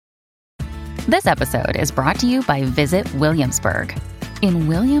This episode is brought to you by Visit Williamsburg. In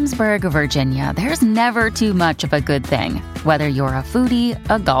Williamsburg, Virginia, there's never too much of a good thing. Whether you're a foodie,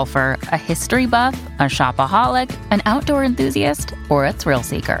 a golfer, a history buff, a shopaholic, an outdoor enthusiast, or a thrill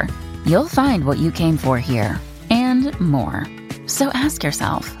seeker, you'll find what you came for here and more. So ask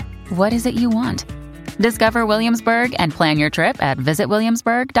yourself, what is it you want? Discover Williamsburg and plan your trip at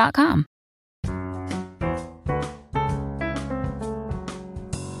visitwilliamsburg.com.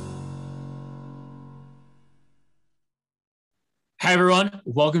 Hi, everyone.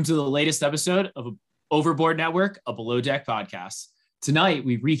 Welcome to the latest episode of Overboard Network, a Below Deck podcast. Tonight,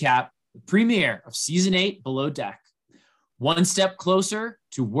 we recap the premiere of Season 8 Below Deck. One step closer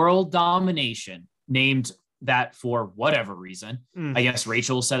to world domination, named that for whatever reason. I guess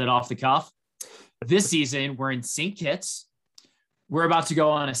Rachel set it off the cuff. This season, we're in St. Kitts. We're about to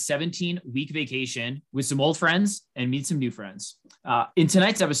go on a 17-week vacation with some old friends and meet some new friends. In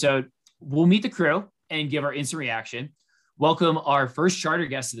tonight's episode, we'll meet the crew and give our instant reaction, welcome our first charter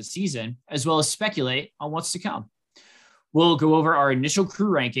guest of the season, as well as speculate on what's to come. We'll go over our initial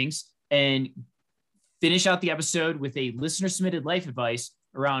crew rankings and finish out the episode with a listener-submitted life advice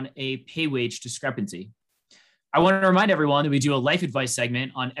around a pay-wage discrepancy. I want to remind everyone that we do a life advice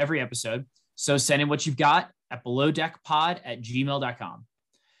segment on every episode, so send in what you've got at belowdeckpod@gmail.com.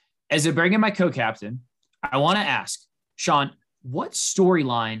 As I bring in my co-captain, I want to ask, Sean, what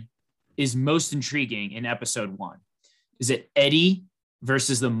storyline is most intriguing in episode 1? Is it Eddie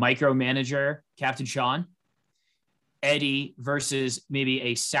versus the micromanager, Captain Sean? Eddie versus maybe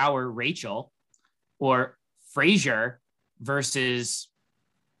a sour Rachel? Or Frasier versus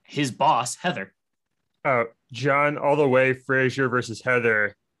his boss, Heather? Oh, John, all the way, Frasier versus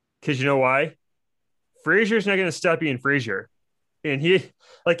Heather. Because you know why? Frasier's not going to stop being Frasier. And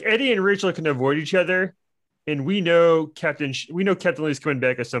Eddie and Rachel can avoid each other. And we know Captain Lee's coming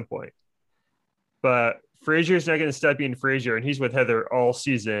back at some point. But Frasier's not going to stop being Frasier, and he's with Heather all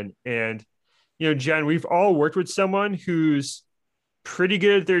season. And, John, we've all worked with someone who's pretty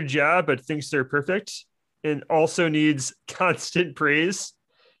good at their job, but thinks they're perfect and also needs constant praise.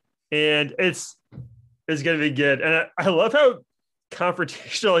 And it's going to be good. And I love how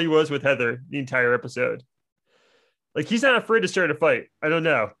confrontational he was with Heather the entire episode. Like, he's not afraid to start a fight. I don't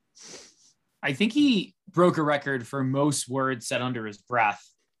know. I think he broke a record for most words said under his breath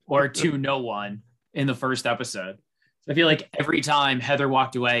or to no one in the first episode. So I feel like every time Heather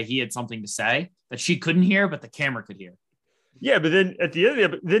walked away, he had something to say that she couldn't hear, but the camera could hear. Yeah, but then at the end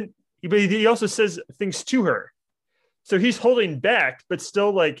of the he also says things to her. So he's holding back, but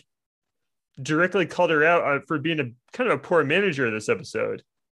still directly called her out for being a kind of a poor manager in this episode.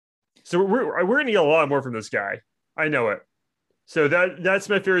 So we're going to get a lot more from this guy. I know it. So that's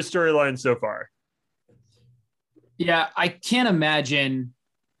my favorite storyline so far. Yeah, I can't imagine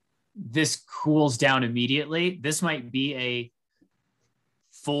this cools down immediately. This might be a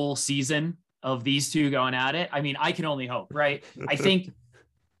full season of these two going at it. I mean, I can only hope, right? I think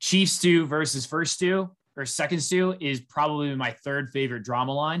Chief Stew versus First Stew or Second Stew is probably my third favorite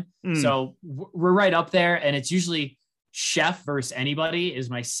drama line. So we're right up there, and it's usually Chef versus anybody is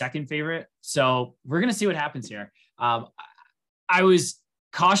my second favorite. So we're going to see what happens here. I was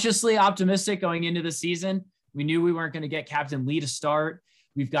cautiously optimistic going into the season. We knew we weren't going to get Captain Lee to start.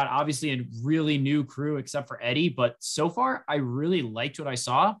 We've got obviously a really new crew except for Eddie, but so far I really liked what I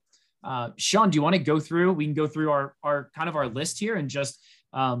saw. Sean, do you want to go through? We can go through our kind of our list here and just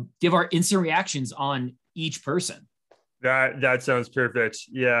give our instant reactions on each person. That sounds perfect.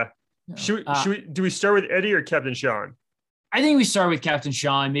 Yeah. Do we start with Eddie or Captain Sean? I think we start with Captain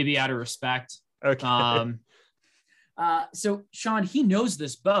Sean, maybe out of respect. Okay. So Sean, he knows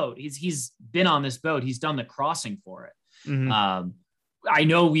this boat. He's been on this boat. He's done the crossing for it. Mm-hmm. I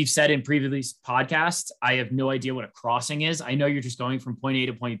know we've said in previous podcasts, I have no idea what a crossing is. I know you're just going from point A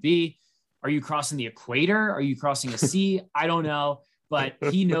to point B. Are you crossing the equator? Are you crossing a sea? I don't know, but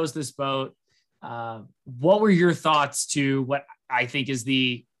he knows this boat. What were your thoughts to what I think is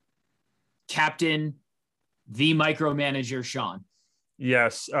the captain, the micromanager, Sean?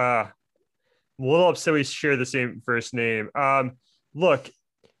 Yes. I'm a little upset we share the same first name. Look,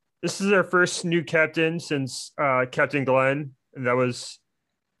 this is our first new captain since Captain Glenn. And that was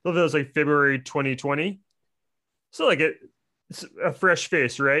February 2020. So it's a fresh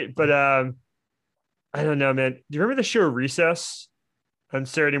face, right? But I don't know, man. Do you remember the show Recess on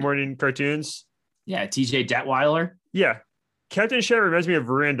Saturday morning cartoons? Yeah, TJ Detweiler. Yeah. Captain Shaq reminds me of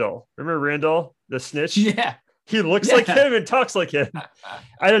Randall. Remember Randall, the snitch? Yeah. He looks like him and talks like him.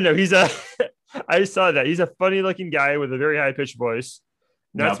 I don't know. I saw that. He's a funny looking guy with a very high pitched voice.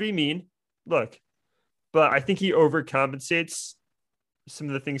 Not to be mean. Look, but I think he overcompensates some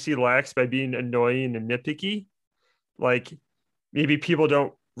of the things he lacks by being annoying and nitpicky. Like maybe people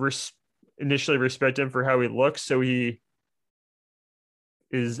don't initially respect him for how he looks, so he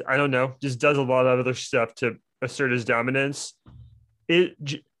is, I don't know, just does a lot of other stuff to assert his dominance.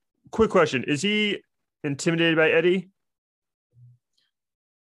 Quick question: is he intimidated by Eddie?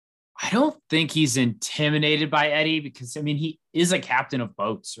 I don't think he's intimidated by Eddie because, I mean, he is a captain of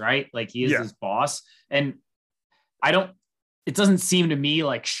boats, right? Like he is his boss. And it doesn't seem to me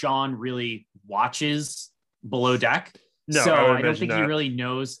like Sean really watches Below Deck. No, so I don't think he really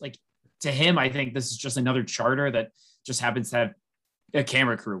knows. Like to him, I think this is just another charter that just happens to have a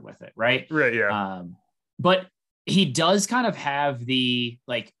camera crew with it. Right. Right. Yeah. But he does kind of have the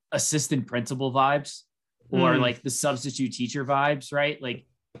like assistant principal vibes or like the substitute teacher vibes, right? Like,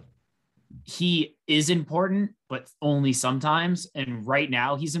 he is important, but only sometimes. And right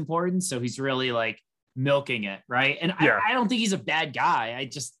now he's important. So he's really like milking it. Right. And I don't think he's a bad guy. I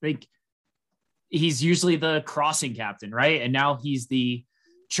just think he's usually the crossing captain. Right. And now he's the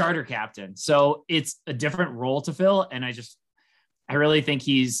charter captain. So it's a different role to fill. And I really think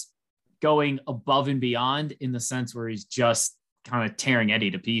he's going above and beyond in the sense where he's just kind of tearing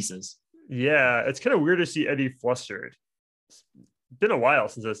Eddie to pieces. Yeah. It's kind of weird to see Eddie flustered. It's been a while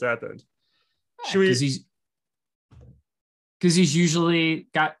since this happened. Because he's usually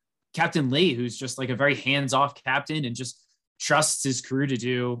got Captain Lee, who's just like a very hands-off captain and just trusts his crew to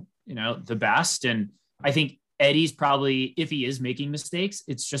do, the best. And I think Eddie's probably, if he is making mistakes,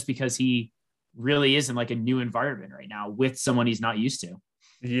 it's just because he really is in like a new environment right now with someone he's not used to.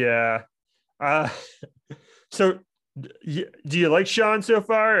 Yeah. So do you like Sean so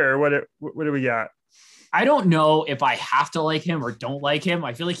far, or what do we got? I don't know if I have to like him or don't like him.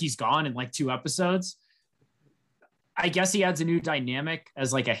 I feel like he's gone in like 2 episodes. I guess he adds a new dynamic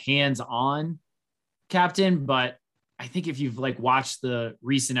as like a hands-on captain, but I think if you've like watched the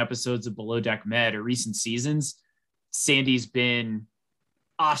recent episodes of Below Deck Med or recent seasons, Sandy's been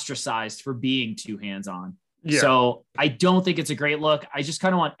ostracized for being too hands-on. Yeah. So I don't think it's a great look. I just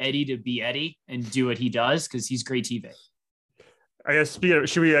kind of want Eddie to be Eddie and do what he does because he's great TV. I guess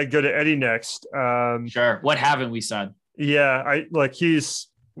should we go to Eddie next? Sure. What haven't we said? Yeah, he's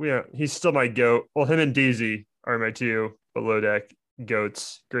still my goat. Well, him and Daisy are my 2 Below Deck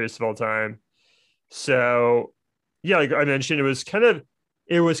goats, greatest of all time. So yeah, like I mentioned, it was kind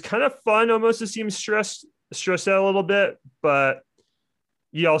of fun almost to see him stressed out a little bit, but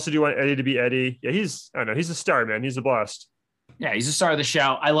you also do want Eddie to be Eddie. Yeah, he's a star, man. He's a blast. Yeah, he's a star of the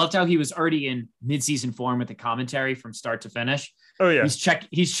show. I loved how he was already in mid-season form with the commentary from start to finish. Oh yeah,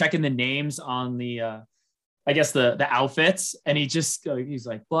 he's checking the names on the I guess the outfits, and he's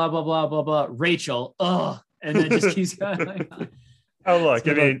like blah blah blah blah blah Rachel, and then just keeps going. Oh look,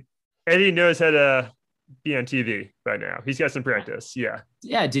 I mean, Eddie knows how to be on TV by now. He's got some practice. Yeah.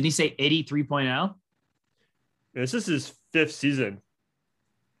 Didn't he say Eddie 3.0? This is his 5th season.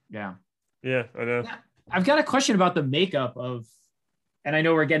 Yeah, I know. Yeah. I've got a question about the makeup of, and I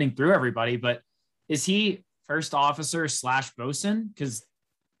know we're getting through everybody, but is he first officer / bosun? Because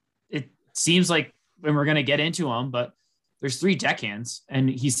it seems like when we're going to get into him, but there's 3 deckhands, and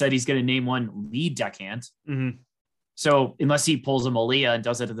he said he's going to name one lead deckhand. Mm-hmm. So unless he pulls a Malia and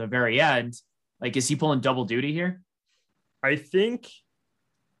does it at the very end, like, is he pulling double duty here? I think,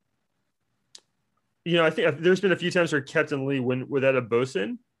 I think there's been a few times where Captain Lee went without a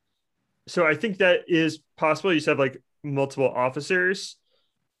bosun. So I think that is possible. You just have like multiple officers,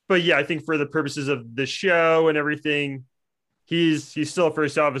 but yeah, I think for the purposes of the show and everything, he's still a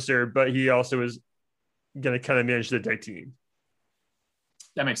first officer, but he also is going to kind of manage the deck team.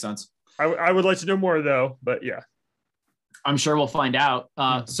 That makes sense. I would like to know more though, but yeah, I'm sure we'll find out.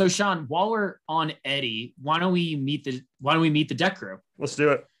 So Sean, while we're on Eddie, why don't we meet the deck crew? Let's do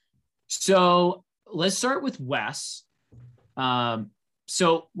it. So let's start with Wes.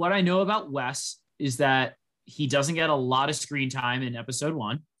 So what I know about Wes is that he doesn't get a lot of screen time in episode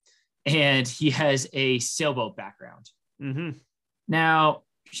 1, and he has a sailboat background. Mm-hmm. Now,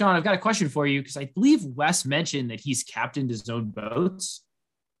 Sean, I've got a question for you because I believe Wes mentioned that he's captained his own boats.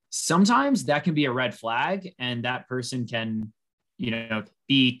 Sometimes that can be a red flag, and that person can,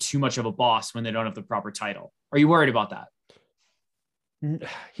 be too much of a boss when they don't have the proper title. Are you worried about that?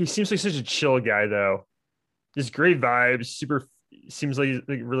 He seems like such a chill guy, though. Just great vibes, seems like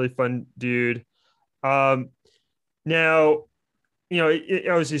a really fun dude. Now,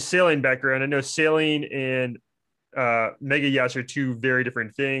 obviously sailing background. I know sailing and mega yachts are 2 very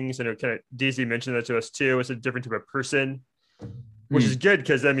different things. I know kind of Daisy mentioned that to us too. It's a different type of person, which is good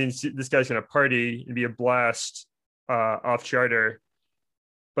because that means this guy's going to party and be a blast off charter.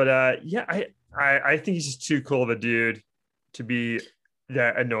 But I think he's just too cool of a dude to be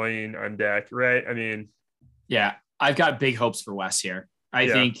that annoying on deck, right? I mean, Yeah, I've got big hopes for Wes here. I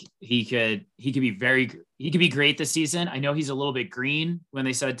think he could be great this season. I know he's a little bit green when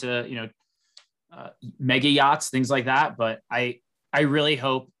they said to, mega yachts, things like that, but I really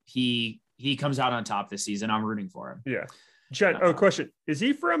hope he comes out on top this season. I'm rooting for him. Yeah. John, question. Is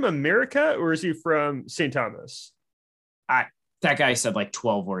he from America or is he from St. Thomas? That guy said like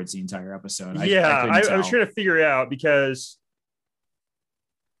 12 words the entire episode. I was trying to figure it out because,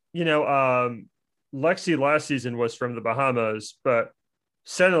 Lexi last season was from the Bahamas, but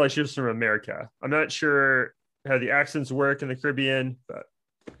sounded like she was from America. I'm not sure how the accents work in the Caribbean, but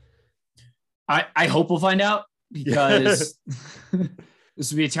I hope we'll find out, because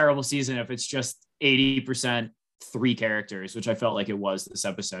this would be a terrible season if it's just 80% 3 characters, which I felt like it was this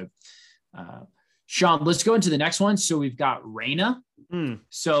episode. Sean, let's go into the next one. So we've got Raina.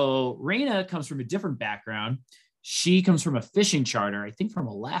 So Raina comes from a different background. She comes from a fishing charter, I think from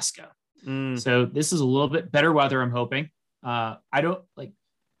Alaska. So this is a little bit better weather, I'm hoping. I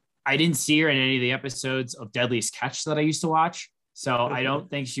didn't see her in any of the episodes of Deadliest Catch that I used to watch. So I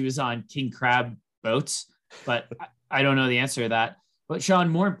don't think she was on King Crab boats, but I don't know the answer to that. But Sean,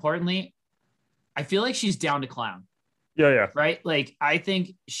 more importantly, I feel like she's down to clown. Yeah. Right. Like, I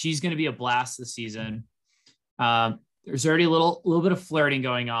think she's going to be a blast this season. There's already a little bit of flirting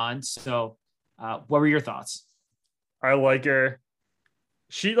going on. So what were your thoughts? I like her.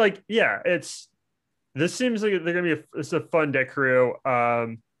 She this seems like they're going to be it's a fun deck crew.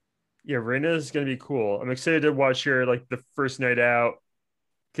 Raina is going to be cool. I'm excited to watch her like the first night out,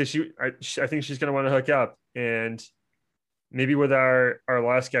 because I think she's going to want to hook up, and maybe with our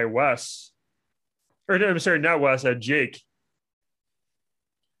last guy, Wes, or no, I'm sorry, not Wes, Jake.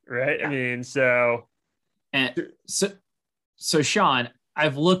 Right. Yeah. I mean, so Sean,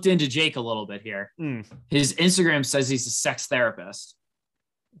 I've looked into Jake a little bit here. His Instagram says he's a sex therapist.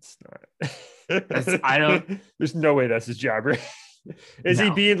 It's not. There's no way that's his job, right? Is he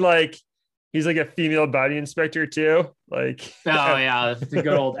being like, he's like a female body inspector too? Like, oh yeah, the good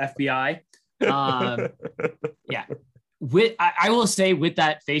old FBI. Yeah. I will say, with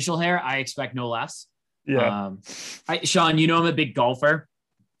that facial hair, I expect no less. Yeah. Sean, I'm a big golfer,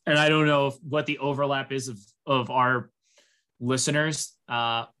 and I don't know what the overlap is of our listeners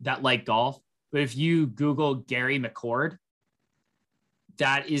that like golf, but if you Google Gary McCord,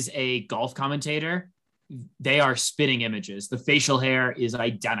 that is a golf commentator. They are spitting images. The facial hair is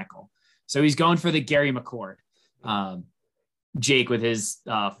identical. So he's going for the Gary McCord. Jake with his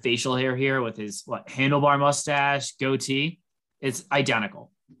facial hair here, with his handlebar mustache, goatee. It's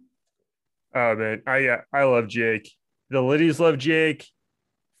identical. Oh man, I love Jake. The Liddies love Jake.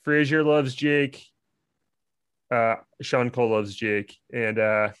 Frazier loves Jake. Sean Cole loves Jake, and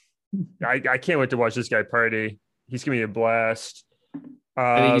I can't wait to watch this guy party. He's gonna be a blast.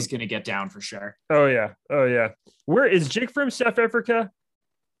 I think he's gonna get down for sure. Oh yeah. Where is Jake from? South Africa,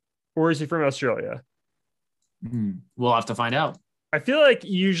 or is he from Australia? We'll have to find out. I feel like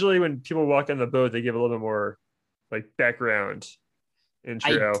usually when people walk on the boat, they give a little bit more like background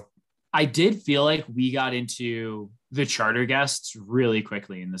intro. I did feel like we got into the charter guests really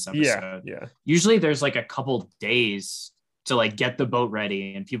quickly in this episode. Yeah. Usually there's like a couple days to like get the boat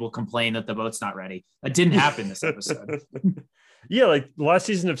ready, and people complain that the boat's not ready. That didn't happen this episode. Yeah, like last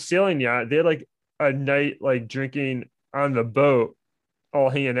season of Sailing Yacht, they had like a night like drinking on the boat, all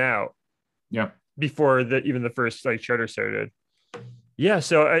hanging out. Yeah. Before even the first like charter started. Yeah,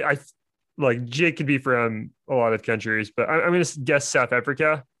 so I like Jake could be from a lot of countries, but I'm gonna guess South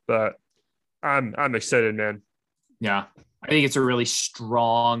Africa. But I'm excited, man. Yeah, I think it's a really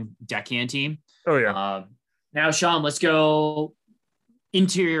strong deckhand team. Oh yeah. Now, Sean, let's go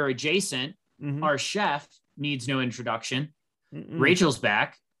interior adjacent. Mm-hmm. Our chef needs no introduction. Rachel's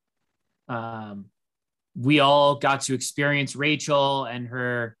back. We all got to experience Rachel and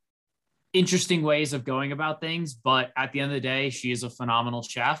her interesting ways of going about things, but at the end of the day, she is a phenomenal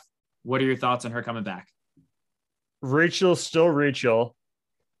chef. What are your thoughts on her coming back? Rachel's still Rachel.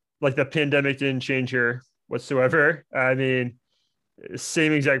 Like, the pandemic didn't change her whatsoever. I mean,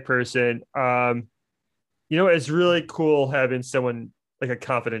 same exact person. It's really cool having someone like a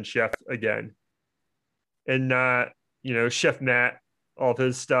confident chef again, and not, Chef Matt, all of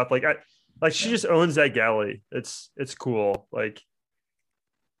his stuff. She just owns that galley. It's cool. Like,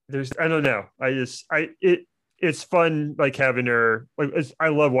 I don't know. It's fun. Like, having her, I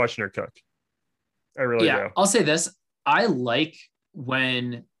love watching her cook. I really do. I'll say this. I like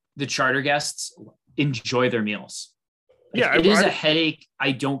when the charter guests enjoy their meals. It is a headache.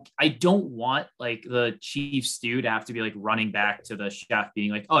 I don't want like the chief stew to have to be like running back to the chef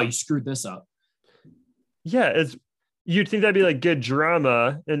being like, oh, you screwed this up. Yeah. you'd think that'd be like good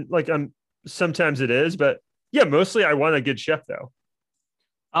drama, and like sometimes it is, but yeah, mostly I want a good chef though.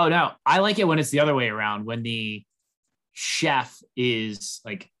 Oh no, I like it when it's the other way around, when the chef is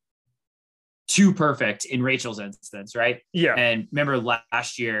like too perfect in Rachel's instance, right? Yeah. And remember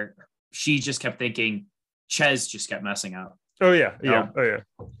last year, she just kept thinking Ches just kept messing up. Oh yeah. You Yeah. know? Oh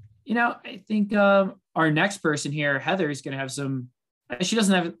yeah. I think our next person here, Heather, is going to have some. She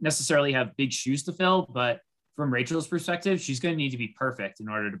doesn't necessarily have big shoes to fill, but from Rachel's perspective, she's going to need to be perfect in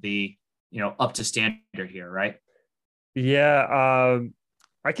order to be, up to standard here, right? Yeah.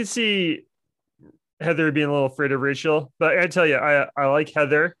 I could see Heather being a little afraid of Rachel, but I tell you, I like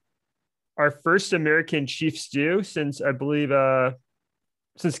Heather. Our first American chief stew since I believe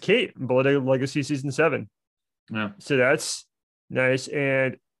since Kate Below Legacy season 7. Yeah. So that's nice.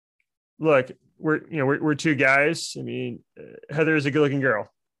 And look, we're two guys. I mean, Heather is a good looking girl,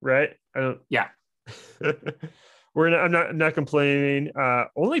 right? I don't. Yeah. I'm not complaining.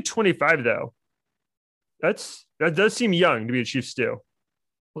 Only 25 though. That does seem young to be a chief stew.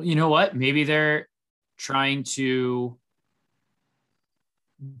 Well, you know what? Maybe they're trying to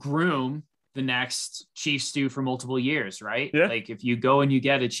groom the next chief stew for multiple years, right? Yeah. Like if you go and you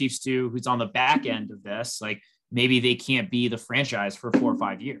get a chief stew who's on the back end of this, like maybe they can't be the franchise for 4 or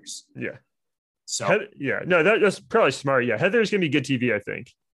 5 years. Yeah. So no, that's probably smart. Yeah, Heather's gonna be good TV, I think.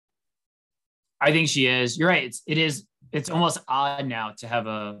 I think she is. You're right. It's almost odd now to have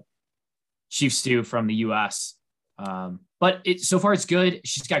a chief stew from the US. But so far it's good.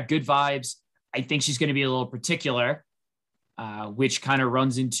 She's got good vibes. I think she's going to be a little particular, which kind of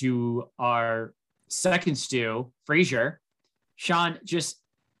runs into our second stew, Frasier. Sean,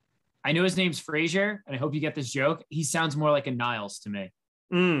 I know his name's Frasier, and I hope you get this joke. He sounds more like a Niles to me.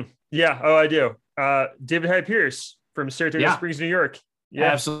 Yeah. Oh, I do. David Hyde Pierce from Saratoga Springs, New York. Yeah,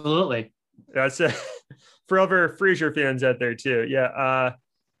 absolutely. That's for all of our Frasier fans out there too. Yeah.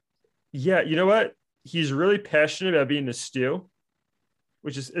 Yeah. You know what? He's really passionate about being a stew,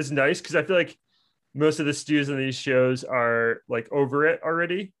 which is nice because I feel like most of the stews in these shows are like over it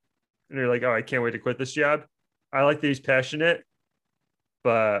already. And they're like, oh, I can't wait to quit this job. I like that he's passionate,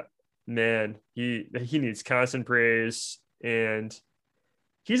 but man, he needs constant praise. And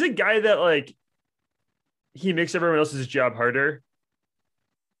he's a guy that like, he makes everyone else's job harder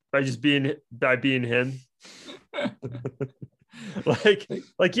by being him. like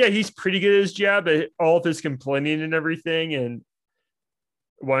yeah, he's pretty good at his job, but all of his complaining and everything and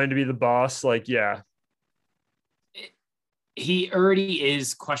wanting to be the boss, like, yeah, he already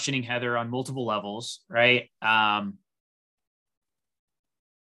is questioning Heather on multiple levels, right? I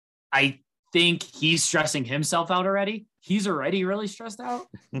think he's stressing himself out already. He's already really stressed out.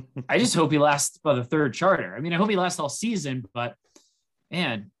 I just hope he lasts by the third charter. I mean, I hope he lasts all season, but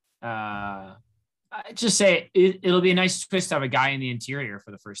man, I just say it'll be a nice twist to have a guy in the interior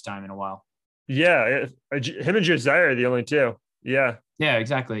for the first time in a while. Yeah, him and Josiah are the only two. Yeah,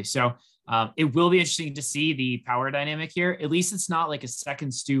 exactly. So it will be interesting to see the power dynamic here. At least it's not like a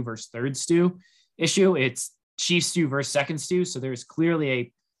second stew versus third stew issue. It's chief stew versus second stew. So there's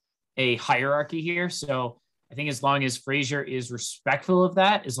clearly a hierarchy here. So I think as long as Frasier is respectful of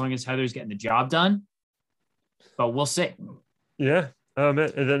that, as long as Heather's getting the job done, but we'll see. Yeah. And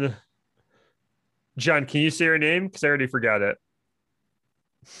then John, can you say her name? Because I already forgot it.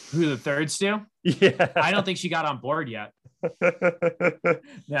 Who, the third stew? Yeah. I don't think she got on board yet.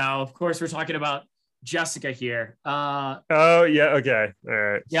 Now, of course, we're talking about Jessica here. Oh, yeah. Okay. All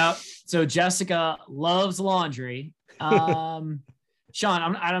right. Yeah. So Jessica loves laundry. Sean,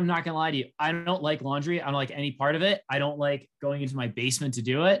 I'm not going to lie to you. I don't like laundry. I don't like any part of it. I don't like going into my basement to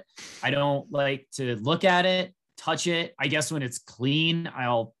do it. I don't like to look at it, touch it. I guess when it's clean,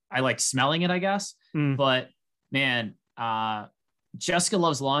 I like smelling it, I guess. But man, Jessica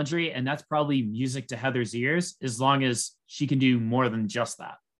loves laundry, and that's probably music to Heather's ears as long as she can do more than just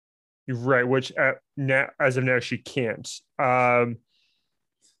that. Right. Which now, as of now, she can't.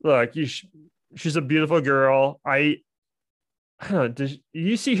 Look, she's a beautiful girl. I don't know. Did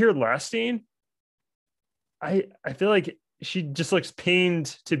you see her lasting? I feel like she just looks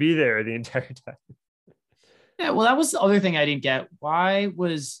pained to be there the entire time. Yeah, well, that was the other thing I didn't get. Why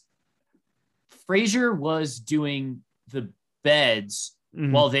was Frasier was doing the beds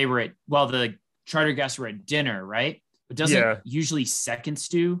while the charter guests were at dinner, right? But doesn't usually second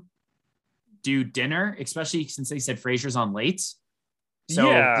stew do dinner, especially since they said Frasier's on late?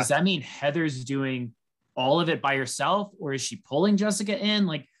 So does that mean Heather's doing all of it by herself, or is she pulling Jessica in?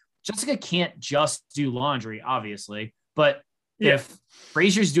 Like, Jessica can't just do laundry, obviously, but if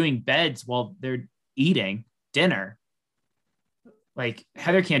Frasier's doing beds while they're eating dinner, like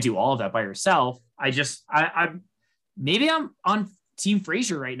Heather can't do all of that by herself. I'm maybe I'm on Team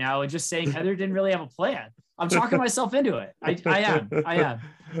Frasier right now and just saying Heather didn't really have a plan. I'm talking myself into it. I am. Yeah,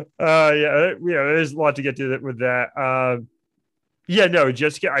 there's a lot to get to with that. No,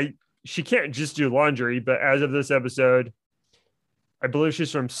 Jessica, she can't just do laundry, but as of this episode, I believe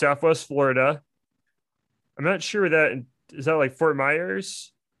she's from Southwest Florida. I'm not sure is that like Fort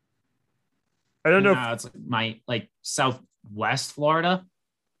Myers? I don't know. No, it's like Southwest Florida.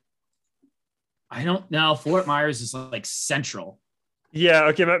 I don't know. Fort Myers is like central. Yeah.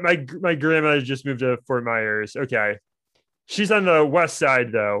 Okay. My grandmother just moved to Fort Myers. Okay. She's on the west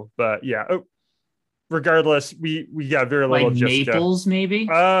side though, but yeah. Oh, regardless, we got very little like Jessica. Naples, maybe.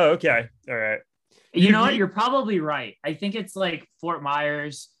 Oh, okay. All right. You know what? You're probably right. I think it's like Fort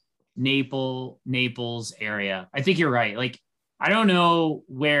Myers, Naples area. I think you're right. Like, I don't know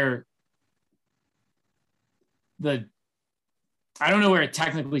where it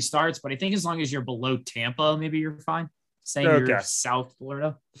technically starts, but I think as long as you're below Tampa, maybe you're fine. Saying you're South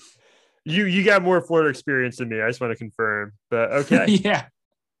Florida. You got more Florida experience than me. I just want to confirm, but okay. Yeah.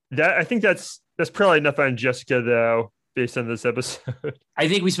 I think that's probably enough on Jessica though, based on this episode. I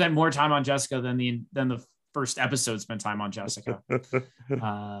think we spent more time on Jessica than the first episode spent time on Jessica.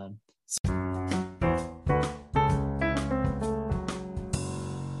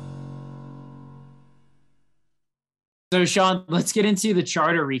 So Sean, let's get into the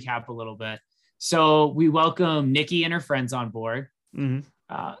charter recap a little bit. So we welcome Nikki and her friends on board. Mm-hmm.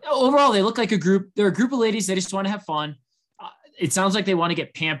 Overall, they look like a group. They're a group of ladies. They just want to have fun. It sounds like they want to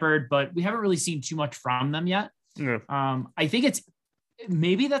get pampered, but we haven't really seen too much from them yet. No. I think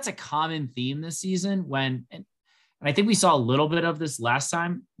maybe that's a common theme this season and I think we saw a little bit of this last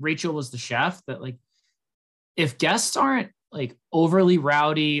time Rachel was the chef, that like, if guests aren't like overly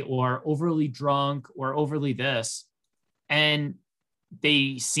rowdy or overly drunk or overly this, and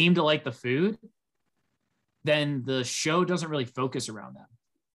they seem to like the food, then the show doesn't really focus around them.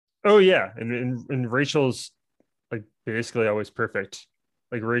 Oh yeah. And Rachel's like basically always perfect.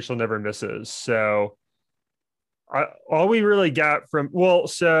 Like Rachel never misses. So all we really got from,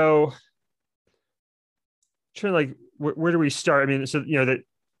 trying to like, where do we start? I mean, so,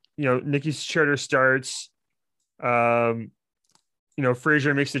 Nikki's charter starts, Frasier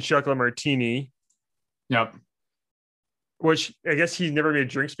makes the chocolate martini. Yep. Which I guess he's never made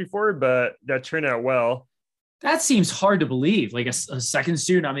drinks before, but that turned out well. That seems hard to believe. Like a second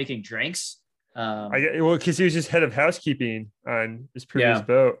student not making drinks. Because he was just head of housekeeping on his previous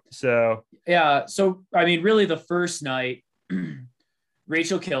boat. So yeah. So I mean, really, the first night,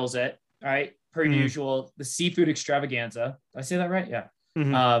 Rachel kills it. All right, per usual, the seafood extravaganza. Did I say that right? Yeah.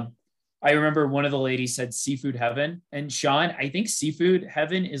 Mm-hmm. I remember one of the ladies said seafood heaven, and Sean, I think seafood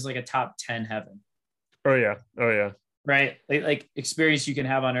heaven is like a top 10 heaven. Oh yeah. Right, like experience you can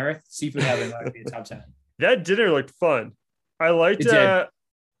have on Earth. Seafood heaven might be a top 10. That dinner looked fun. I liked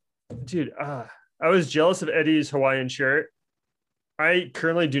dude, I was jealous of Eddie's Hawaiian shirt. I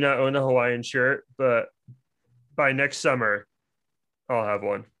currently do not own a Hawaiian shirt, but by next summer, I'll have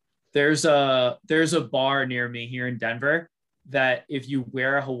one. There's a bar near me here in Denver that if you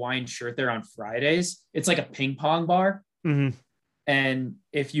wear a Hawaiian shirt there on Fridays, it's like a ping pong bar. Mm-hmm. And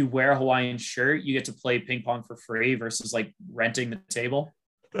if you wear a Hawaiian shirt, you get to play ping pong for free versus like renting the table.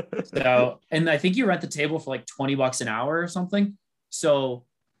 So, and I think you rent the table for like $20 an hour or something. So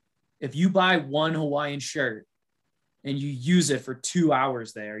if you buy one Hawaiian shirt and you use it for 2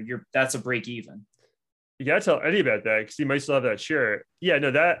 hours there, that's a break even. You gotta tell Eddie about that because he might still have that shirt. Yeah,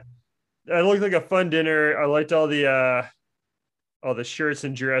 no, that looked like a fun dinner. I liked all the shirts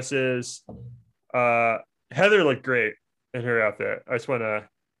and dresses. Heather looked great in her outfit. I just want to.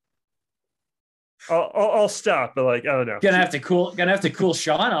 I'll stop, but like I don't know. Gonna have to cool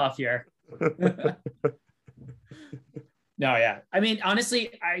Sean off here. No, yeah. I mean,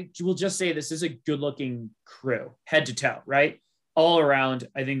 honestly, I will just say this is a good-looking crew, head to toe, right? All around,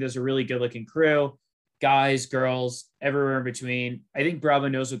 I think there's a really good-looking crew. Guys, girls, everywhere in between. I think Bravo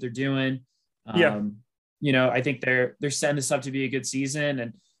knows what they're doing. Yeah. I think they're setting this up to be a good season,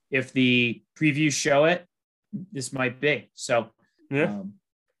 and if the previews show it, this might be. So,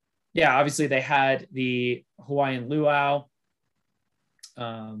 obviously they had the Hawaiian luau.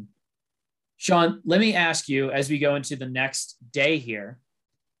 Sean, let me ask you as we go into the next day here.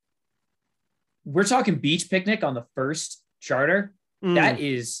 We're talking beach picnic on the first charter. That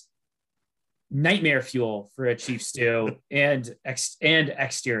is nightmare fuel for a chief stew and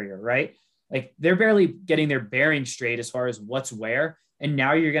exterior, right? Like they're barely getting their bearings straight as far as what's where. And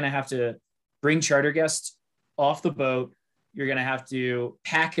now you're going to have to bring charter guests off the boat. You're going to have to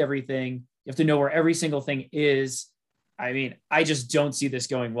pack everything. You have to know where every single thing is. I mean, I just don't see this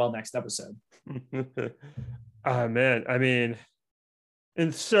going well next episode. Oh man, I mean,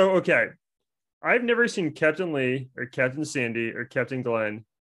 and so okay, I've never seen Captain Lee or Captain Sandy or Captain Glenn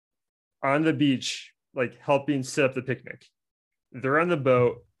on the beach, like helping set up the picnic. They're on the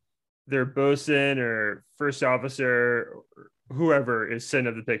boat, their bosun or first officer, or whoever is setting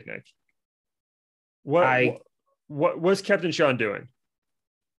up the picnic. What I what's Captain Sean doing?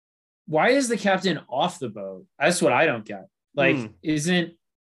 Why is the captain off the boat? That's what I don't get. Like, Hmm. isn't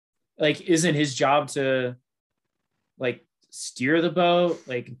his job to like steer the boat,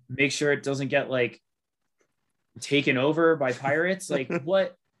 like make sure it doesn't get like taken over by pirates? Like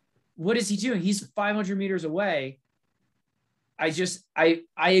what is he doing? He's 500 meters away. I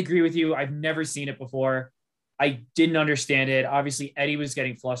agree with you. I've never seen it before. I didn't understand it. Obviously, Eddie was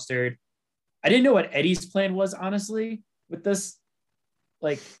getting flustered. I didn't know what Eddie's plan was, honestly, with this.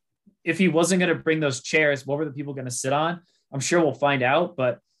 Like, if he wasn't going to bring those chairs, what were the people going to sit on? I'm sure we'll find out.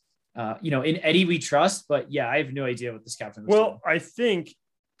 But, in Eddie, we trust. But yeah, I have no idea what this captain was doing. Well, I think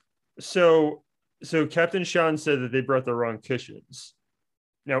so. So Captain Sean said that they brought the wrong cushions.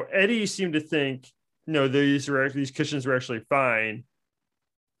 Now Eddie seemed to think no, these cushions were actually fine.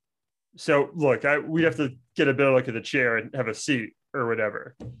 So look, we have to get a better look at the chair and have a seat or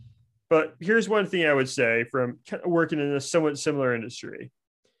whatever. But here's one thing I would say from kind of working in a somewhat similar industry.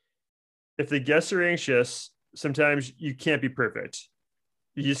 If the guests are anxious, sometimes you can't be perfect.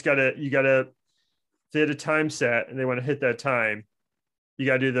 You gotta, if they had a time set and they want to hit that time, you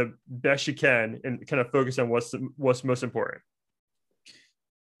got to do the best you can and kind of focus on what's most important.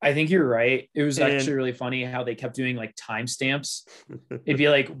 I think you're right. It was And actually really funny how they kept doing like timestamps. It'd be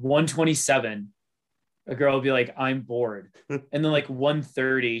like 127. A girl would be like, I'm bored. And then like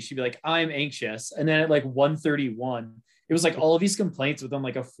 1:30, she'd be like, I'm anxious. And then at like 1:31, it was like all of these complaints within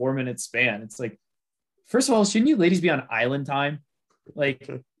like a 4-minute span. It's like, first of all, shouldn't you ladies be on island time? Like,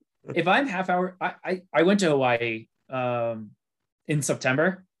 if I'm half hour, I went to Hawaii in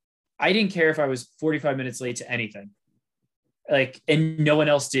September. I didn't care if I was 45 minutes late to anything. Like, and no one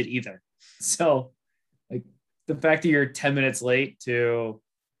else did either. So like the fact that you're 10 minutes late to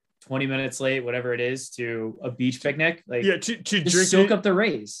 20 minutes late, whatever it is, to a beach picnic, like yeah, to just drinking, soak up the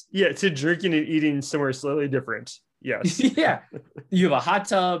rays. yeah, to drinking and eating somewhere slightly different. Yes. Yeah. You have a hot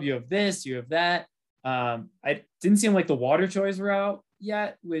tub, you have this, you have that. I didn't seem like the water toys were out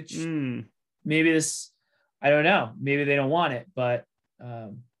yet, which maybe I don't know, maybe they don't want it, but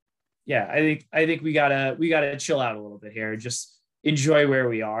yeah, I think we gotta chill out a little bit here. Just enjoy where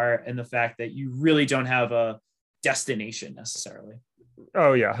we are and the fact that you really don't have a destination necessarily.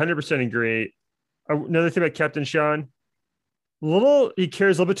 Oh yeah, 100% agree. Another thing about Captain Sean, he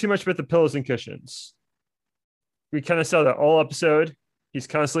cares a little bit too much about the pillows and cushions. We kind of saw that all episode. He's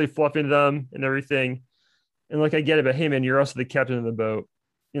constantly fluffing them and everything. And like I get it, but hey man, you're also the captain of the boat.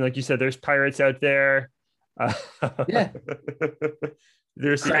 Like you said, there's pirates out there. Yeah.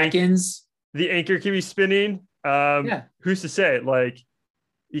 There's Krakens. The anchor can be spinning. Yeah. Who's to say? Like,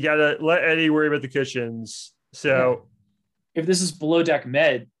 you gotta let Eddie worry about the cushions. So if this is Below Deck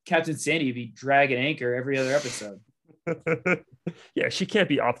Med, Captain Sandy would be dragging anchor every other episode. Yeah, she can't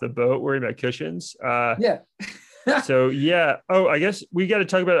be off the boat worrying about cushions. Yeah. So yeah. Oh, I guess we got to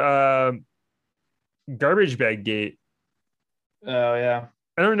talk about garbage bag gate. Oh yeah.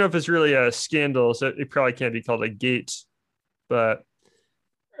 I don't know if it's really a scandal, so it probably can't be called a gate, but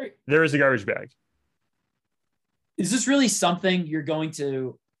there is a garbage bag. Is this really something you're going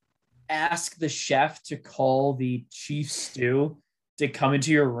to ask the chef to call the chief stew to come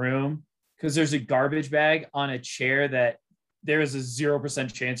into your room because there's a garbage bag on a chair that there is a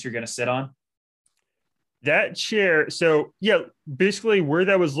 0% chance you're going to sit on? That chair. So yeah, basically where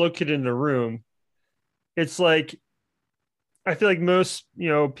that was located in the room, it's like, I feel like most,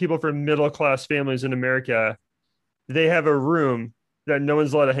 people from middle-class families in America, they have a room that no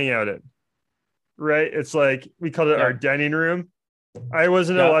one's allowed to hang out in, right? It's like, we called it our dining room. I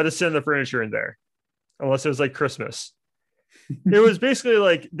wasn't allowed to send the furniture in there unless it was like Christmas. It was basically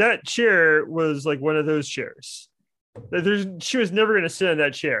like that chair was like one of those chairs. She was never going to sit in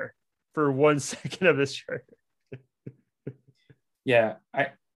that chair for 1 second of this chair. Yeah.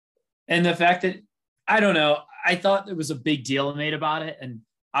 And the fact that, I don't know, I thought there was a big deal made about it. And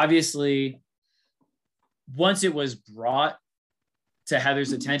obviously, once it was brought to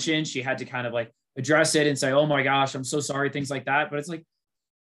Heather's attention, she had to kind of like address it and say, oh my gosh, I'm so sorry, things like that. But it's like,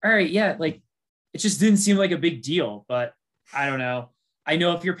 all right, yeah, like it just didn't seem like a big deal. But I don't know. I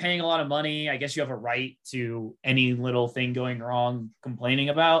know if you're paying a lot of money, I guess you have a right to any little thing going wrong, complaining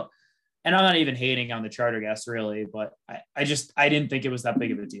about. And I'm not even hating on the charter guests really, but I didn't think it was that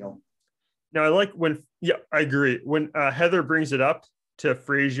big of a deal. Now I like I agree. When Heather brings it up to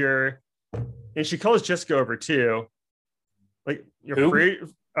Frasier and she calls Jessica over too. Like you're Who?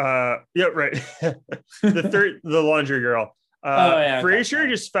 Yeah, right. The laundry girl. Yeah, Frasier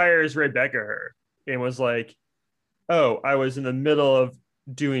okay. just fires right back at her and was like, "Oh, I was in the middle of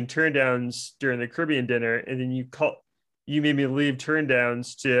doing turndowns during the Caribbean dinner, and then you made me leave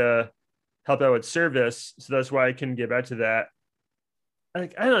turndowns to help out with service, so that's why I couldn't get back to that."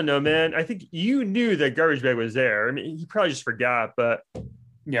 Like, I don't know, man. I think you knew that garbage bag was there. I mean, he probably just forgot, but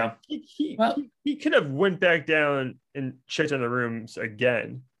Yeah. he Well, he could have went back down and checked on the rooms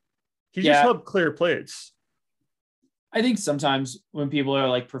again. He just yeah. helped clear plates. I think sometimes when people are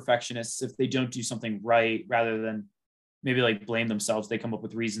like perfectionists, if they don't do something right, rather than maybe like blame themselves, they come up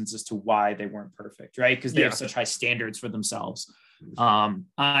with reasons as to why they weren't perfect, right? Because they have such high standards for themselves. I'm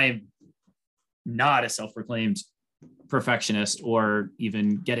not a self-proclaimed perfectionist or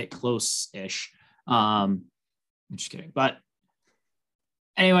even get it close-ish. I'm just kidding. But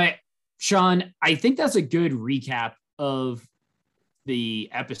anyway, Sean, I think that's a good recap of the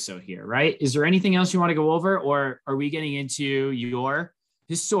episode here, right? Is there anything else you want to go over, or are we getting into your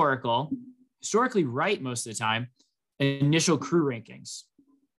historically right most of the time, initial crew rankings?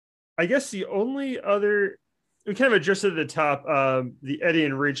 I guess the only other, we kind of addressed at the top, the Eddie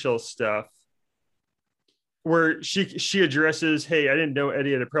and Rachel stuff, where she addresses, "Hey, I didn't know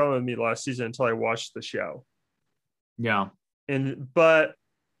Eddie had a problem with me last season until I watched the show." Yeah. But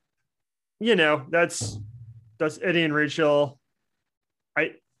that's Eddie and Rachel.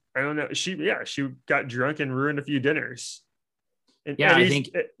 I don't know. She got drunk and ruined a few dinners. And yeah,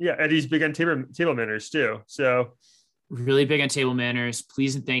 Eddie's big on table manners too. So really big on table manners.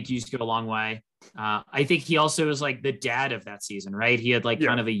 Please and thank yous go a long way. I think he also was like the dad of that season, right? He had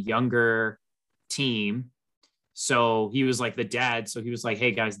kind of a younger team. So he was like the dad. So he was like,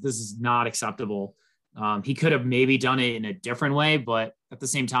 "Hey guys, this is not acceptable." He could have maybe done it in a different way, but at the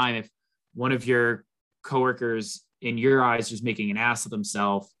same time, if one of your coworkers in your eyes was making an ass of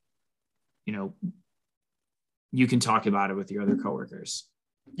themselves, you can talk about it with your other coworkers.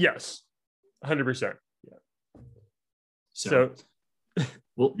 Yes, 100%. Yeah. So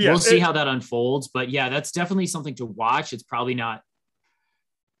we'll see how that unfolds, but yeah, that's definitely something to watch. It's probably not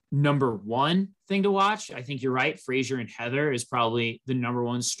number one thing to watch. I think you're right. Frasier and Heather is probably the number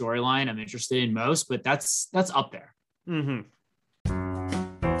one storyline I'm interested in most, but that's up there. Mm-hmm.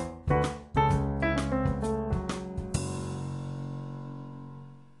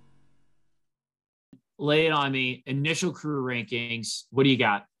 Lay it on me. Initial crew rankings. What do you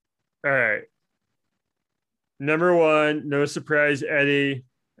got? All right. Number one, no surprise, Eddie.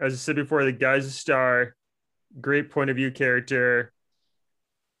 As I said before, the guy's a star. Great point of view character.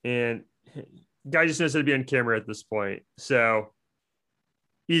 And guy just knows how to be on camera at this point. So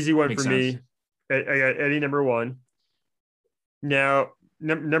easy one Makes for sense. me. I got Eddie number one. Now,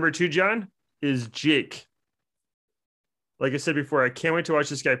 number two, John, is Jake. Like I said before, I can't wait to watch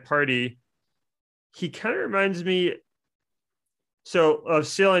this guy party. He kind of reminds me of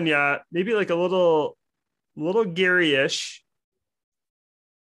Sailing Yacht, maybe like a little Gary-ish,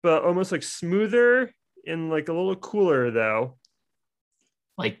 but almost like smoother and like a little cooler though.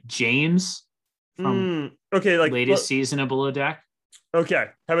 Like James from latest season of Below Deck. Okay.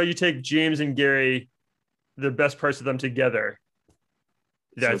 How about you take James and Gary, the best parts of them together?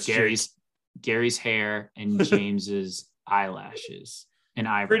 That's so Gary's hair and James's eyelashes and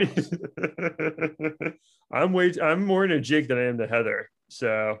eyebrows. I'm more into Jake than I am to Heather.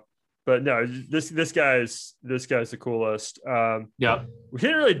 So, but no, this guy's the coolest. Yeah. We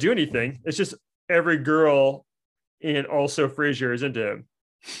didn't really do anything. It's just every girl and also Frasier is into him.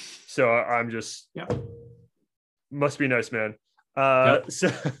 So I'm just must be nice, man. So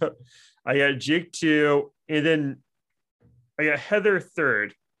I got Jake 2, and then I got Heather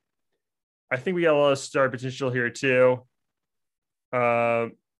 3rd. I think we got a lot of star potential here too. I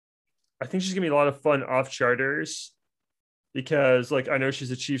think she's gonna be a lot of fun off charters because, I know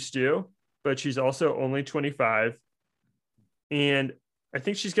she's a chief stew, but she's also only 25, and I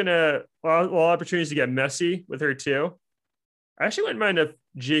think she's gonna a lot of opportunities to get messy with her too. I actually wouldn't mind if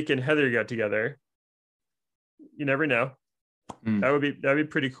Jake and Heather got together. You never know. That'd be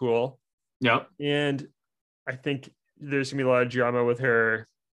pretty cool. Yep. And I think there's gonna be a lot of drama with her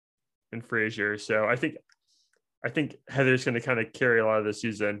and Frasier. So I think Heather's gonna kind of carry a lot of the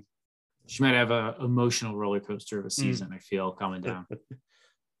season. She might have an emotional roller coaster of a season, I feel, coming down.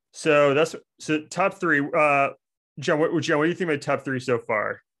 So top 3. John, what do you think of my top 3 so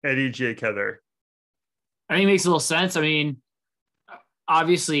far? Eddie, Jake, Heather. I think it makes a little sense. I mean,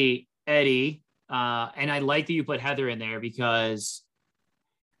 obviously Eddie, and I like that you put Heather in there because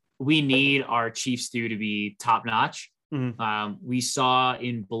we need our chief stew to be top notch. Mm-hmm. We saw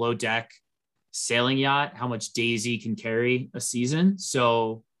in Below Deck sailing yacht, how much Daisy can carry a season.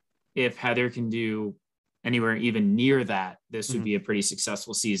 So if Heather can do anywhere even near that, this would be a pretty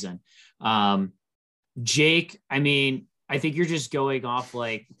successful season. Jake, I mean, I think you're just going off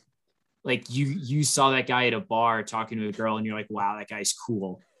like you saw that guy at a bar talking to a girl and you're like, wow, that guy's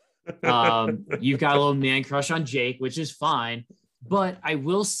cool. You've got a little man crush on Jake, which is fine. But I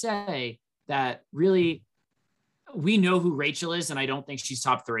will say that really we know who Rachel is, and I don't think she's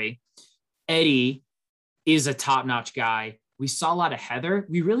top 3. Eddie is a top-notch guy. We saw a lot of Heather.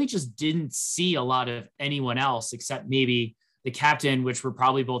 We really just didn't see a lot of anyone else except maybe the captain, which we're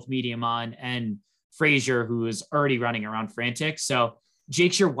probably both medium on, and Frazier, who is already running around frantic. So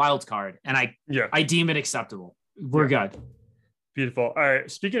Jake's your wild card, and I deem it acceptable. We're good. Beautiful. All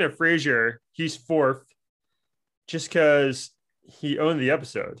right. Speaking of Frazier, he's 4th just because he owned the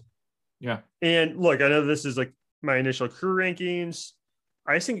episode. Yeah. And look, I know this is like my initial crew rankings.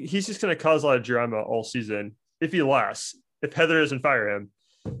 I think he's just going to cause a lot of drama all season if he lasts, if Heather doesn't fire him.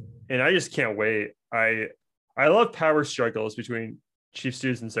 And I just can't wait. I love power struggles between chief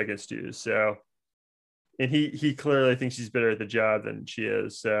stews and second stews. So, and he clearly thinks he's better at the job than she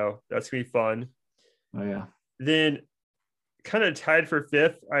is. So that's going to be fun. Oh, yeah. Then kind of tied for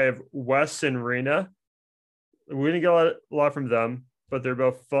 5th, I have Wes and Raina. We didn't get a lot from them, but they're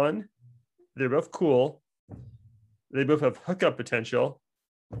both fun. They're both cool. They both have hookup potential.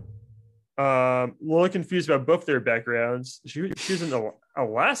 A little confused about both their backgrounds. She was in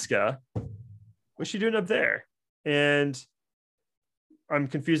Alaska. What's she doing up there? And I'm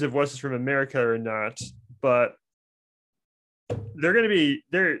confused if Wes is from America or not, but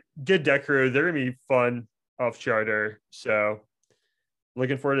they're good deck crew. They're going to be fun off charter. So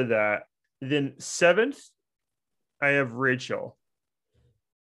looking forward to that. Then 7th, I have Rachel.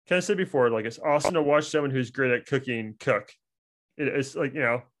 Kind of said before, like, it's awesome to watch someone who's great at cooking cook. It's like,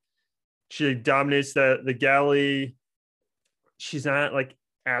 she dominates the galley. She's not like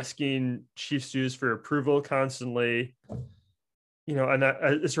asking chief stews for approval constantly, and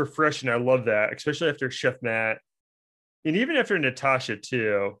it's refreshing. I love that, especially after Chef Matt and even after Natasha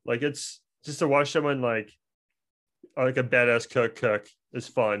too. Like, it's just to watch someone like a badass cook is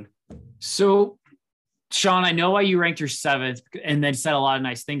fun. So, Sean, I know why you ranked her 7th and then said a lot of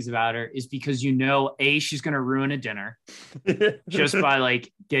nice things about her is because she's going to ruin a dinner just by like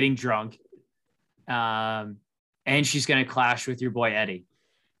getting drunk. And she's going to clash with your boy Eddie.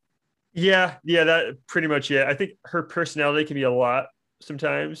 Yeah, that pretty much it. I think her personality can be a lot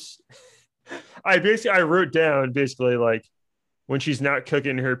sometimes. I wrote down basically like when she's not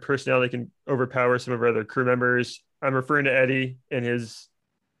cooking, her personality can overpower some of her other crew members. I'm referring to Eddie and his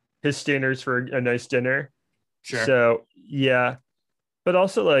standards for a nice dinner. Sure. So yeah, but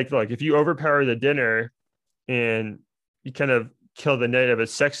also like, look, if you overpower the dinner and you kind of kill the night of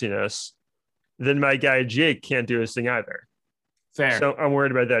its sexiness, then my guy Jake can't do his thing either. Fair. So I'm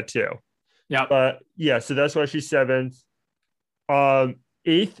worried about that too. Yeah. But yeah, so that's why she's 7th.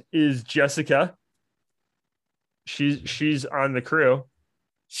 8th is Jessica. She's on the crew.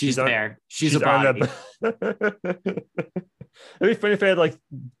 She's there. She's a body. It'd be funny if I had like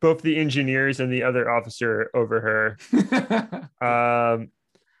both the engineers and the other officer over her.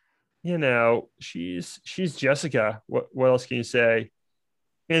 She's Jessica. What else can you say?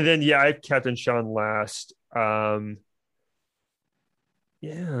 And then I have Captain Sean last. Sean,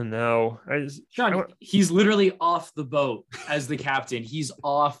 he's literally off the boat as the captain. He's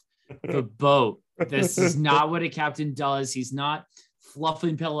off the boat. This is not what a captain does. He's not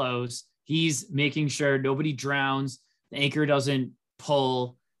fluffing pillows. He's making sure nobody drowns, the anchor doesn't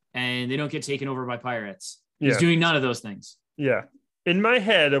pull, and they don't get taken over by pirates. He's doing none of those things. Yeah. In my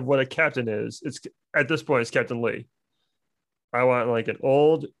head of what a captain is, it's at this point, it's Captain Lee. I want like an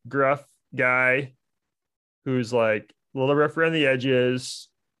old, gruff guy who's like a little rough around the edges,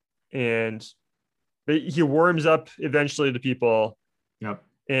 but he warms up eventually to people. Yep.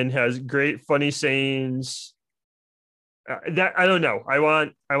 And has great funny sayings. That I don't know. I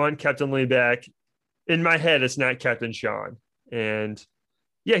want Captain Lee back. In my head, it's not Captain Sean, and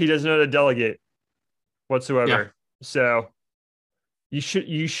he doesn't know how to delegate whatsoever. Yeah. So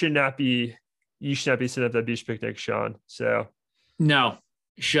you should not be setting up that beach picnic, Sean. So no,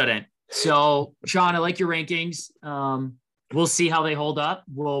 shouldn't. So Sean, I like your rankings. We'll see how they hold up.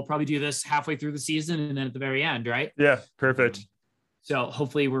 We'll probably do this halfway through the season and then at the very end, right? Yeah, perfect. So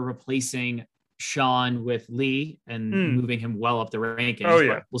hopefully we're replacing Sean with Lee and moving him well up the rankings. Oh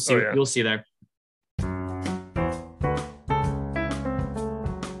yeah, we'll see. You'll see there.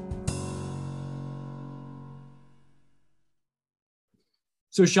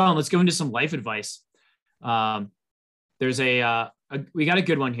 So Sean, let's go into some life advice. There's we got a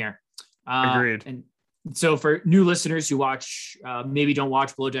good one here. Agreed. And so for new listeners who watch, maybe don't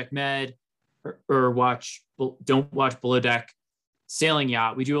watch Below Deck Med or don't watch Below Deck Sailing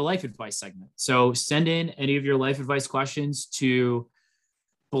Yacht, we do a life advice segment. So send in any of your life advice questions to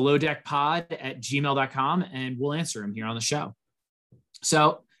belowdeckpod@gmail.com and we'll answer them here on the show.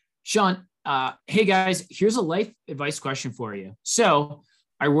 So Sean, hey guys, here's a life advice question for you. So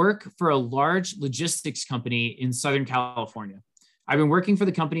I work for a large logistics company in Southern California. I've been working for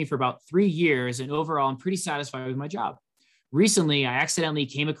the company for about 3 years, and overall, I'm pretty satisfied with my job. Recently, I accidentally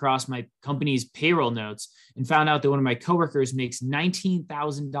came across my company's payroll notes and found out that one of my coworkers makes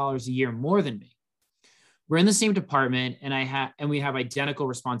 $19,000 a year more than me. We're in the same department, and we have identical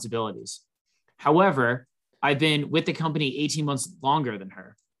responsibilities. However, I've been with the company 18 months longer than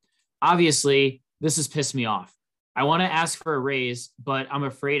her. Obviously, this has pissed me off. I want to ask for a raise, but I'm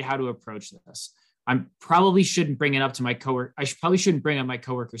afraid how to approach this. I probably shouldn't bring it up to my coworker. Probably shouldn't bring up my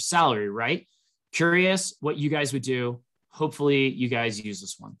coworker's salary, right? Curious what you guys would do. Hopefully you guys use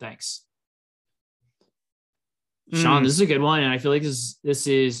this one. Thanks. Sean, this is a good one. And I feel like this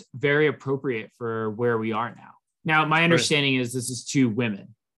is very appropriate for where we are now. Now, my understanding is this is 2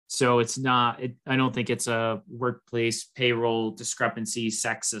 women. So it's not, I don't think it's a workplace payroll discrepancy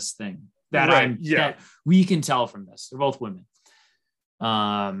sexist thing that we can tell from this. They're both women.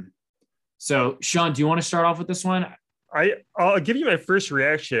 So Sean, do you want to start off with this one? I'll give you my first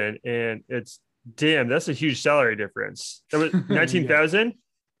reaction, and it's, damn, that's a huge salary difference. That was 19,000.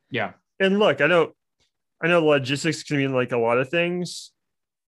 Yeah. And look, I know logistics can mean like a lot of things,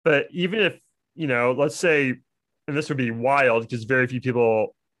 but even if, let's say, and this would be wild because very few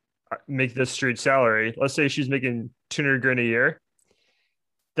people make this straight salary. Let's say she's making 200 grand a year.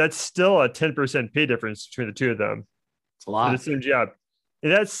 That's still a 10% pay difference between the two of them. It's a lot. For the same job.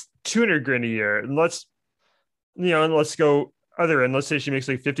 And that's 200 grand a year. And let's go other end. Let's say she makes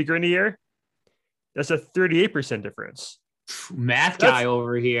like 50 grand a year. That's a 38% difference. Math guy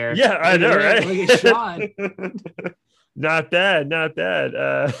over here. Yeah, I know, right? Look at Sean. Not bad.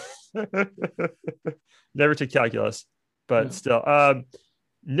 Never took calculus, but still.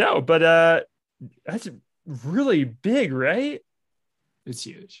 No, but that's really big, right? It's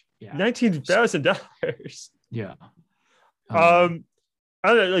huge. Yeah. $19,000. Yeah. I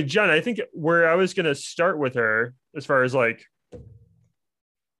don't know, like John, I think where I was going to start with her as far as like,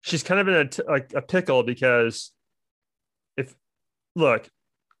 she's kind of in a pickle because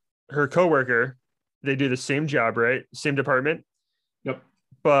her coworker, they do the same job, right? Same department. Yep.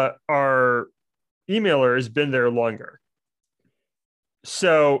 But our emailer has been there longer.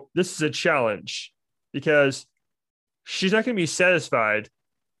 So this is a challenge because she's not going to be satisfied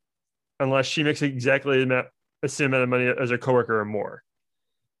unless she makes exactly the same amount of money as her coworker or more.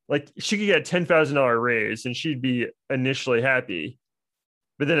 Like she could get a $10,000 raise and she'd be initially happy,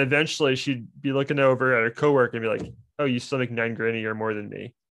 but then eventually she'd be looking over at her coworker and be like, "Oh, you still make $9 grand a year more than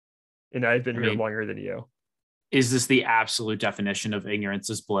me, and I've been here longer than you." Is this the absolute definition of ignorance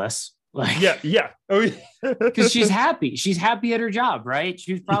is bliss? Like, yeah. Oh, yeah. Because she's happy. She's happy at her job, right?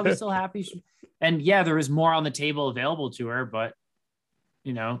 She's probably still happy. And yeah, there was more on the table available to her, but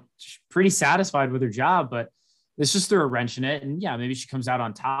she's pretty satisfied with her job. But this just threw a wrench in it. And yeah, maybe she comes out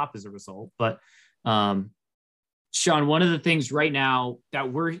on top as a result. But Sean, one of the things right now that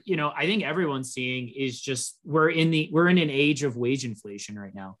I think everyone's seeing is just we're in an age of wage inflation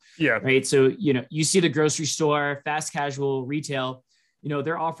right now. Yeah. Right. So, you see the grocery store, fast casual, retail,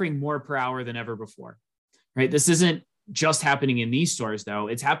 they're offering more per hour than ever before. Right. This isn't just happening in these stores, though.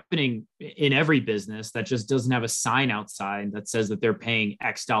 It's happening in every business that just doesn't have a sign outside that says that they're paying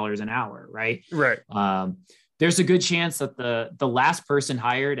X dollars an hour. Right. Right. There's a good chance that the last person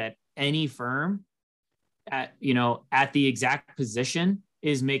hired at any firm at the exact position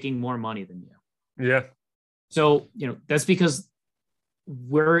is making more money than you. Yeah. So, that's because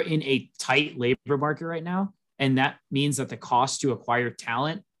we're in a tight labor market right now. And that means that the cost to acquire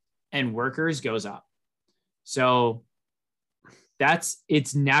talent and workers goes up. So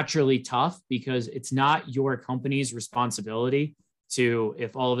it's naturally tough because it's not your company's responsibility to,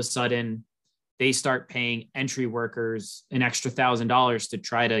 if all of a sudden they start paying entry workers an extra $1,000 to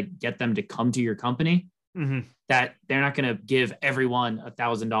try to get them to come to your company, that they're not going to give everyone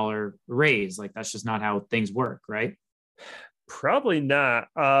 $1,000 raise. Like that's just not how things work. Right. Probably not.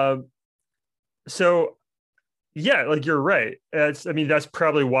 So yeah, like you're right. That's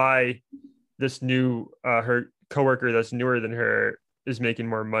probably why this new, her coworker that's newer than her is making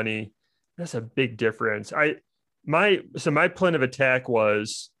more money. That's a big difference. My plan of attack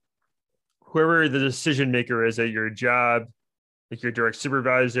was whoever the decision maker is at your job, like your direct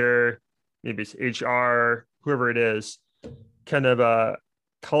supervisor, maybe it's HR, whoever it is, kind of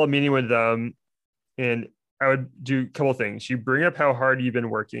call a meeting with them, and I would do a couple things. You bring up how hard you've been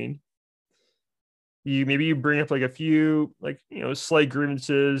working. You bring up like a few slight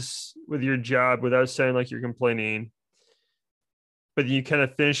grievances with your job without sounding like you're complaining. But then you kind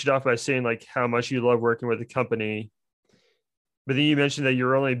of finish it off by saying like how much you love working with the company. But then you mentioned that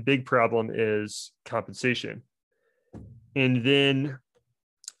your only big problem is compensation. And then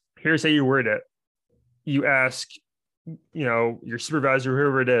here's how you word it. You ask, your supervisor,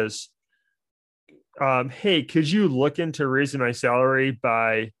 whoever it is, hey, could you look into raising my salary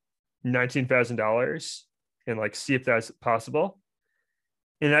by $19,000 and like see if that's possible?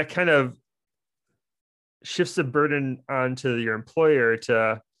 And that kind of shifts the burden onto your employer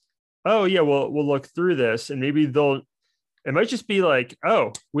to, oh yeah, we'll look through this, and maybe it might just be like,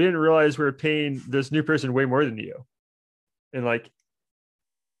 oh, we didn't realize we were paying this new person way more than you. And like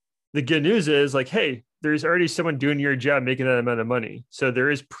the good news is like, hey, there's already someone doing your job making that amount of money. So there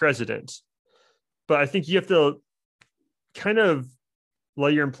is precedent. But I think you have to kind of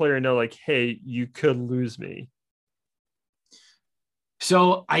let your employer know like, hey, you could lose me.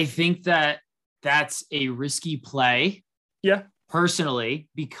 So I think that's a risky play. Yeah. Personally,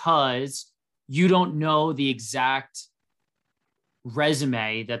 because you don't know the exact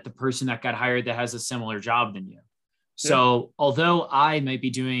resume that the person that got hired that has a similar job than you. So although I might be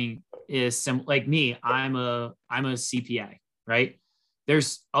doing like me, I'm a CPA, right?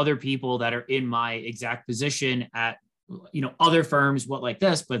 There's other people that are in my exact position at, other firms, what like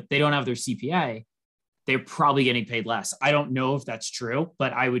this, but they don't have their CPA. They're probably getting paid less. I don't know if that's true,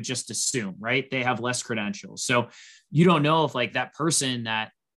 but I would just assume, right? They have less credentials. So you don't know if like that person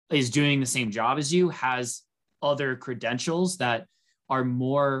that is doing the same job as you has other credentials that are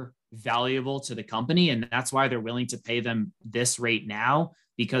more valuable to the company. And that's why they're willing to pay them this rate now,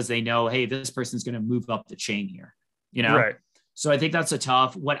 because they know, hey, this person's going to move up the chain here, Right. So I think that's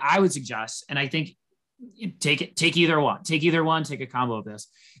what I would suggest. And I think take either one, take a combo of this,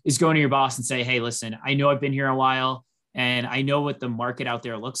 is going to your boss and say, hey, listen, I know I've been here a while and I know what the market out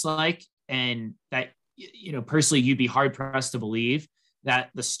there looks like. And that, personally, you'd be hard pressed to believe that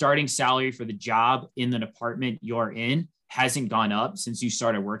the starting salary for the job in the department you're in hasn't gone up since you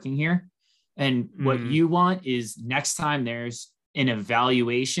started working here. And what you want is next time there's an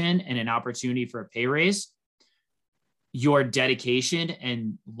evaluation and an opportunity for a pay raise, your dedication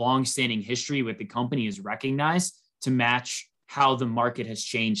and longstanding history with the company is recognized to match how the market has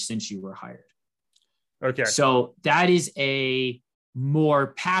changed since you were hired. Okay. So that is a more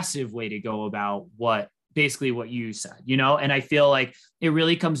passive way to go about what you said, and I feel like it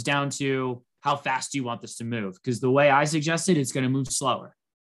really comes down to how fast do you want this to move? Because the way I suggested, it's going to move slower.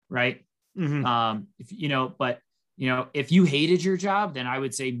 Right. Mm-hmm. If you hated your job, then I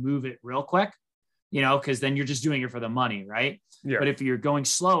would say move it real quick, because then you're just doing it for the money. Right. Yeah. But if you're going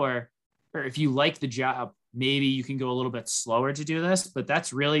slower, or if you like the job, maybe you can go a little bit slower to do this, but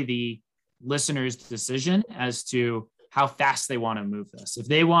that's really the listener's decision as to how fast they want to move this. If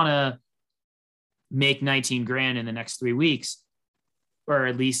they want to make 19 grand in the next 3 weeks, or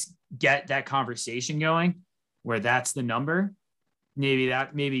at least get that conversation going where that's the number,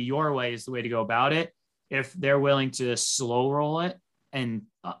 maybe your way is the way to go about it. If they're willing to slow roll it and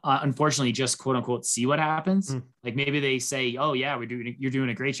unfortunately just quote unquote see what happens, like maybe they say, oh yeah, you're doing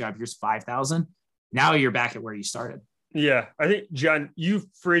a great job, here's 5,000. Now you're back at where you started. Yeah, I think, John, you've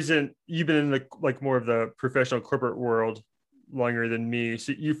been in the like more of the professional corporate world longer than me,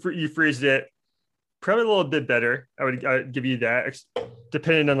 so you phrased it probably a little bit better. I'd give you that,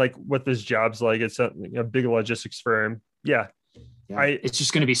 depending on like what this job's like. It's a big logistics firm. Yeah. It's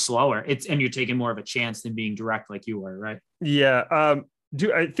just going to be slower. And you're taking more of a chance than being direct like you were, right? Yeah. I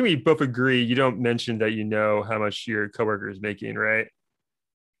think we both agree you don't mention that how much your coworker is making, right?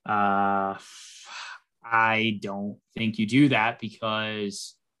 I don't think you do that,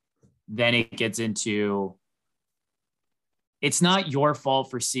 because then it gets into, it's not your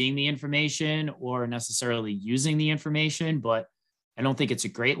fault for seeing the information or necessarily using the information, but I don't think it's a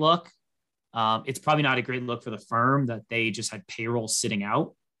great look. It's probably not a great look for the firm that they just had payroll sitting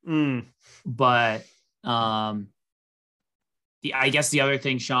out. But I guess the other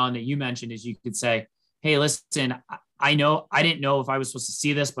thing, Sean, that you mentioned is you could say, hey, listen, I didn't know if I was supposed to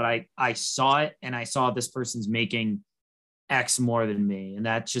see this, but I saw it, and I saw this person's making X more than me. And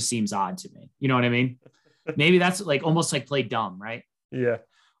that just seems odd to me. You know what I mean? Maybe that's like almost like play dumb, right? Yeah.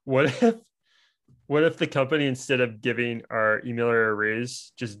 What if the company, instead of giving our emailer a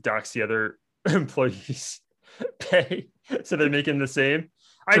raise, just docks the other employees' pay so they're making the same?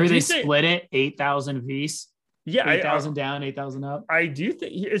 Or they split it 8,000 a piece. Yeah, 8,000 down, 8,000 up. I do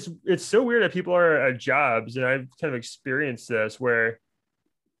think it's so weird that people are at jobs, and I've kind of experienced this where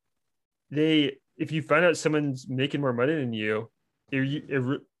if you find out someone's making more money than you,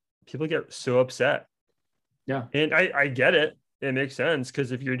 people get so upset. Yeah. And I get it. It makes sense,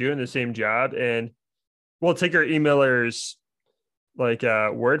 because if you're doing the same job, and we'll take our emailers like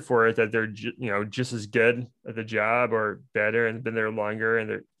word for it that they're just as good at the job or better and been there longer,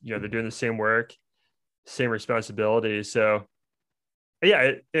 and they're doing the same work, same responsibilities. So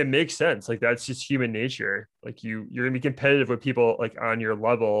yeah, it makes sense. Like, that's just human nature. Like, you're gonna be competitive with people like on your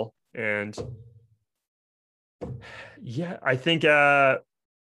level. And yeah, I think I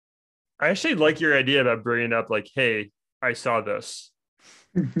actually like your idea about bringing up like, hey, I saw this.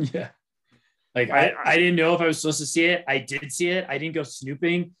 Yeah. Like, I didn't know if I was supposed to see it. I did see it. I didn't go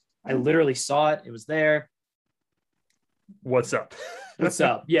snooping. I literally saw it. It was there. What's up? What's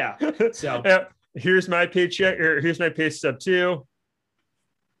up? Yeah. So yeah, here's my paycheck, or here's my pay stub too.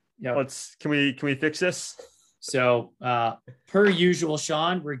 Yeah. Can we fix this? So per usual,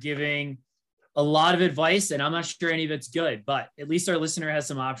 Sean, we're giving a lot of advice, and I'm not sure any of it's good, but at least our listener has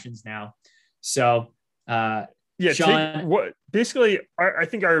some options now. So yeah, Sean, I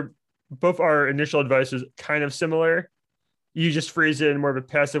think both our initial advice is kind of similar. You just phrase it in more of a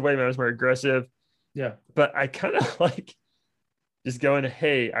passive way, mine was more aggressive. Yeah. But I kind of like just going,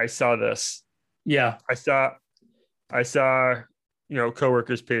 hey, I saw this. Yeah. I saw,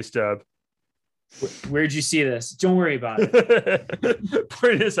 coworkers pay stub. Where'd you see this? Don't worry about it.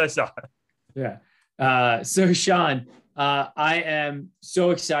 Point is, I saw it. Yeah. So Sean, I am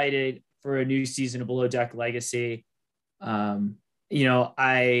so excited for a new season of Below Deck Legacy. I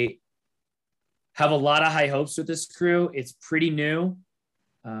have a lot of high hopes with this crew. It's pretty new.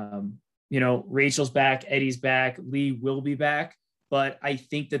 Rachel's back, Eddie's back, Lee will be back, but I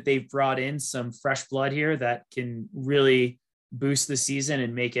think that they've brought in some fresh blood here that can really boost the season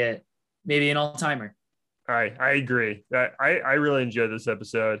and make it maybe an all-timer. I agree. I really enjoyed this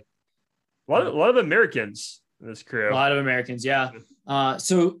episode. A lot of Americans in this crew. A lot of Americans, yeah.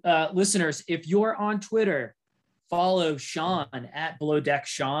 So listeners, if you're on Twitter, follow Sean at Below Deck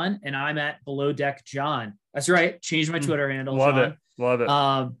Sean, and I'm at Below Deck John. That's right. Changed my Twitter handle. Love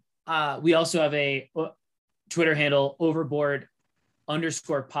Sean. it. We also have a Twitter handle,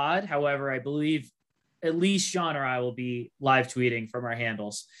 overboard_pod. However, I believe at least Sean or I will be live tweeting from our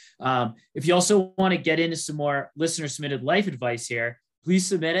handles. If you also want to get into some more listener submitted life advice here, please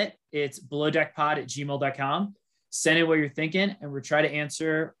submit it. It's belowdeckpod@gmail.com. Send in what you're thinking, and we'll try to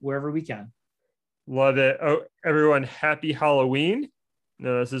answer wherever we can. Love it. Oh, everyone, happy Halloween.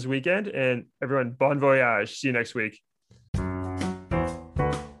 No, this is weekend, and everyone, bon voyage. See you next week.